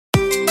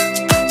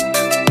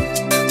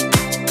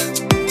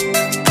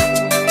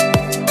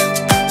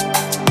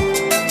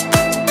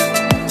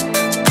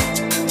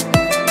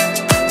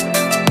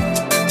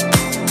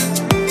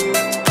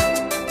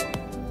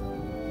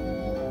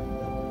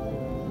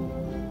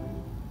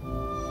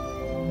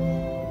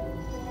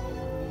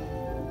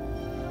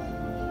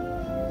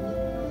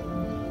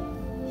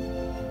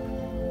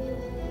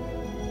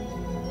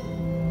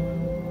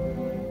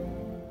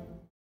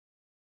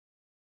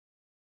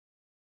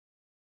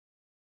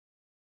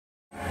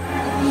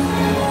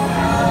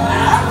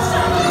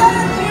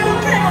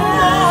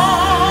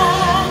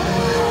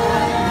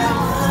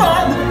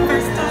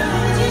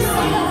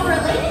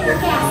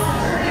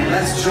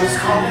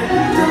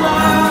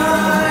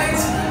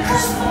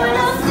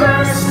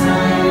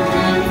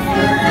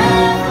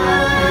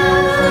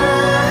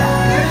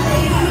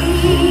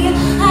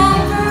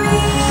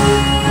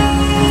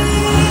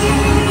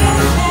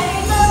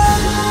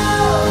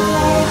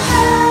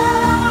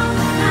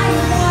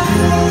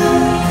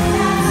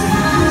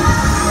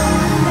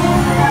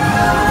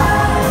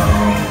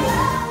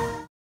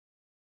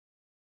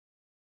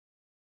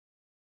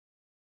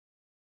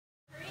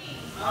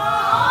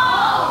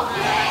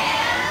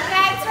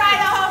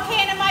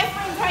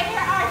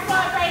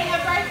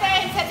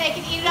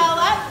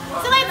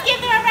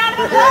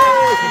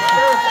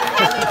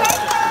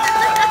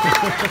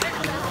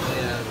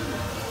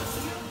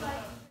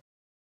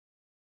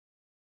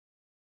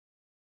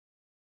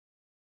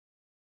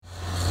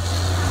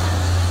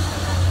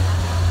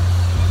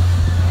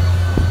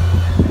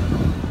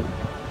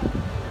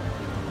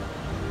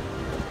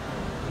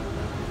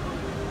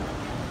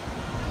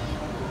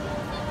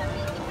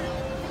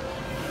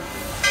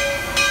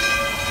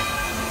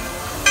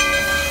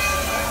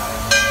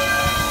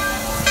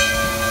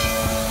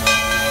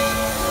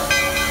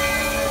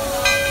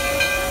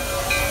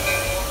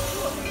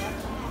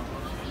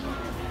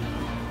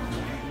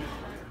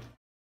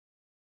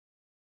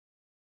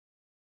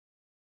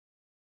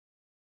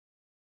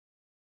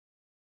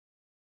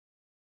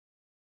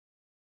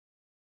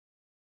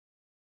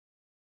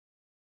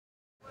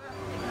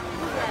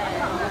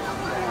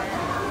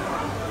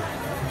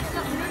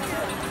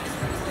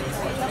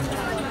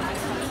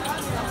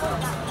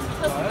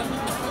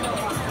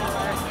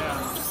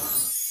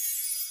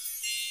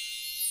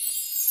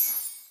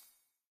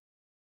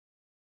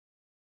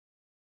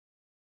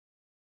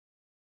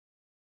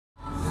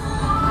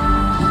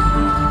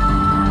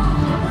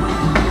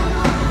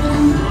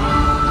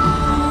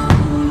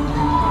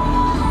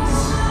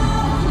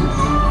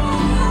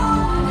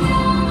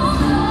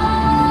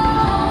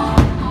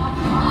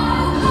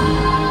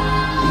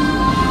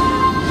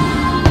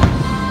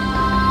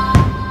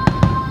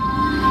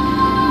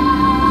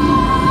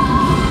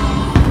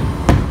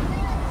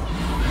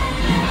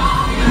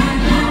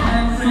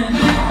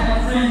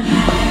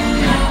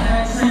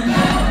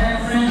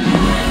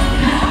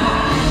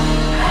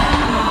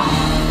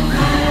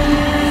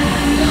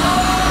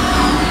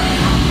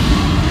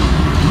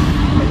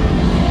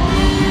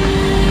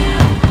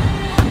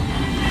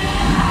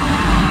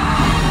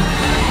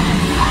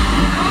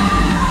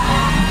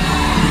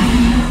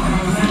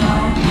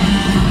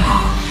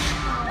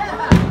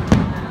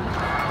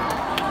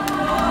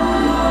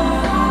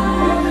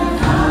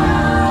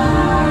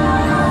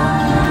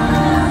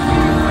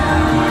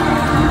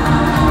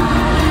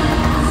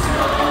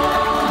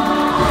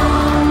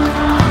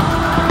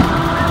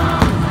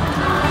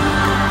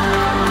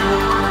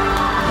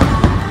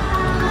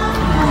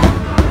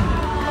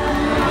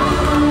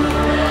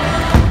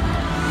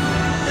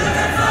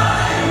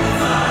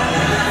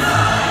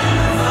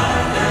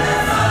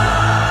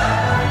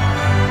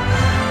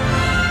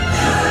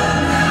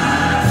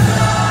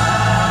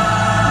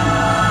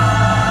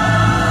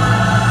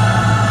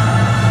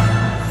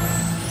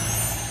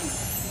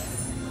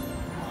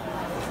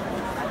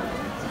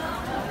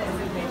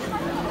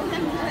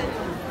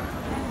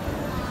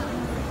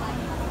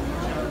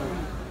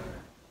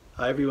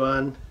Hi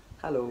everyone.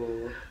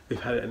 Hello.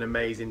 We've had an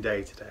amazing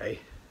day today.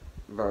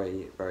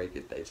 Very, very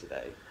good day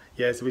today.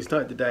 Yeah, so we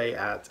started the day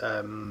at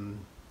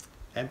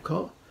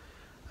Epcot.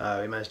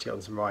 We managed to get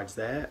on some rides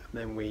there, and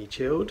then we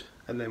chilled,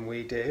 and then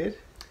we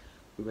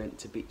went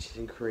to Beaches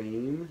and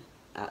Cream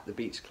at the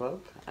Beach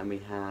Club, and we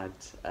had,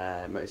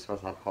 most of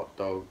us had hot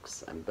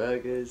dogs and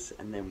burgers,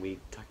 and then we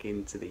tuck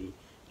into the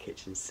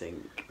kitchen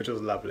sink. which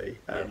was lovely,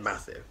 Yes.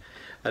 massive.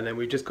 And then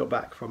we just got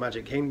back from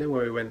Magic Kingdom,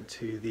 where we went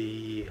to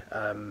the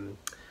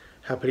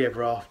Happily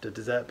Ever After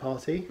dessert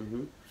party.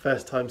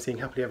 First time seeing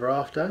Happily Ever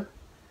After.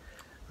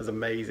 It was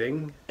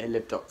amazing. It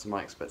lived up to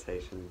my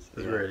expectations. It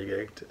was really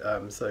good,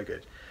 so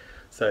good.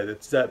 So the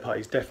dessert party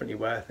is definitely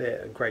worth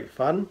it and great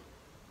fun.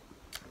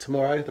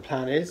 Tomorrow the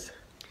plan is?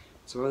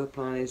 Tomorrow the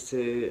plan is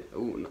to,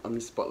 on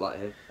the spotlight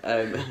here,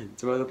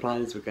 tomorrow the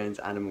plan is we're going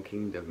to Animal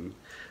Kingdom.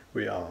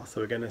 We are,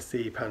 so we're going to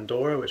see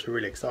Pandora, which we're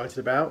really excited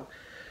about.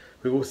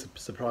 We've also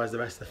surprised the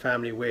rest of the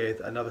family with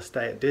another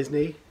stay at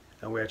Disney,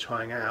 and we're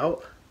trying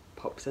out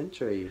Pop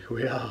Century.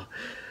 We are.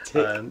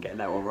 Tick, getting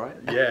that one right.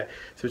 Yeah,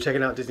 so we're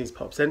checking out Disney's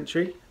Pop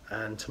Century,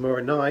 and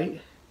tomorrow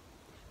night,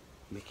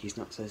 Mickey's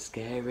Not So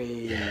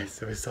Scary. yeah,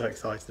 so we're so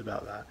excited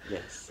about that.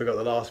 Yes. We've got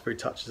the last few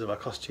touches of our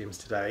costumes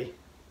today.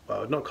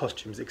 Well, not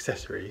costumes,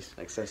 accessories.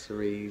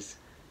 Accessories.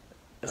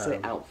 Let's say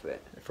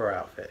outfit. For our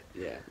outfit.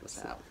 Yeah, let's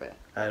say outfit.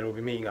 And we'll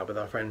be meeting up with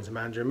our friends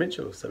Amanda and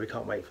Mitchell, so we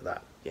can't wait for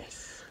that.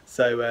 Yes.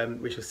 So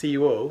we shall see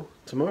you all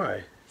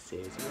tomorrow. See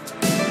you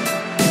tomorrow.